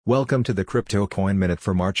Welcome to the Crypto Coin Minute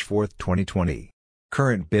for March 4, 2020.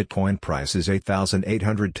 Current Bitcoin price is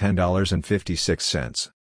 $8,810.56.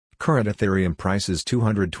 Current Ethereum price is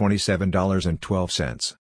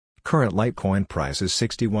 $227.12. Current Litecoin price is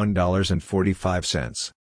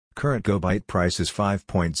 $61.45. Current GoByte price is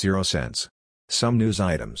 5.0 cents. Some news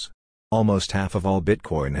items. Almost half of all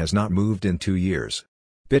Bitcoin has not moved in 2 years.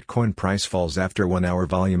 Bitcoin price falls after 1-hour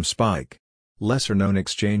volume spike. Lesser-known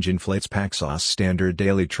exchange inflates Paxos standard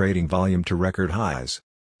daily trading volume to record highs.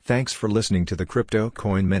 Thanks for listening to the Crypto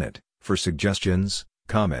Coin Minute. For suggestions,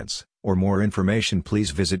 comments, or more information,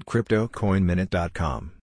 please visit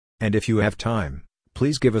CryptoCoinMinute.com. And if you have time,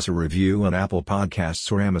 please give us a review on Apple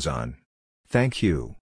Podcasts or Amazon. Thank you.